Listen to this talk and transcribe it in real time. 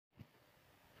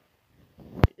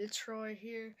it's Roy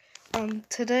here.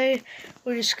 Today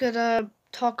we're just gonna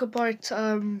talk about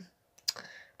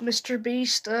Mr.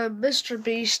 Beast. Mr.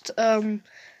 Beast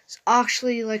is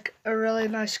actually like a really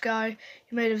nice guy.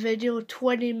 He made a video with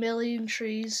 20 million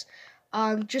trees.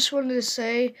 Just wanted to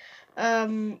say,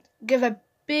 give a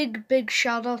big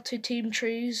shout out to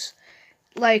TeamTrees.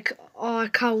 Like, oh, I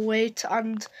can't wait,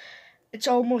 and it's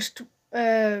almost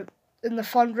in the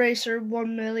fundraiser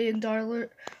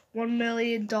 $1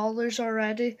 million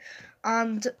already,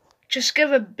 and just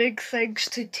give a big thanks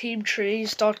to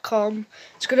TeamTrees.com.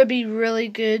 It's gonna be really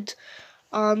good,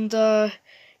 and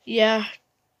yeah,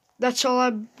 that's all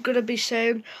I'm gonna be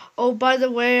saying. Oh, by the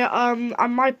way, I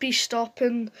might be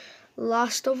stopping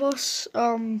Last of Us.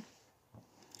 I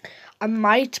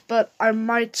might, but I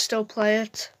might still play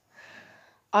it.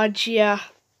 And yeah,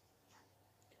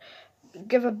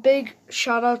 give a big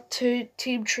shout out to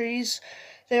TeamTrees.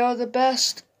 They are the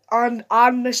best. I'm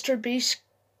Mr. Beast.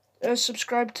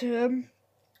 Subscribe to him.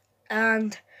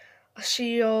 And I'll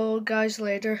see you all guys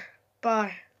later.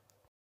 Bye.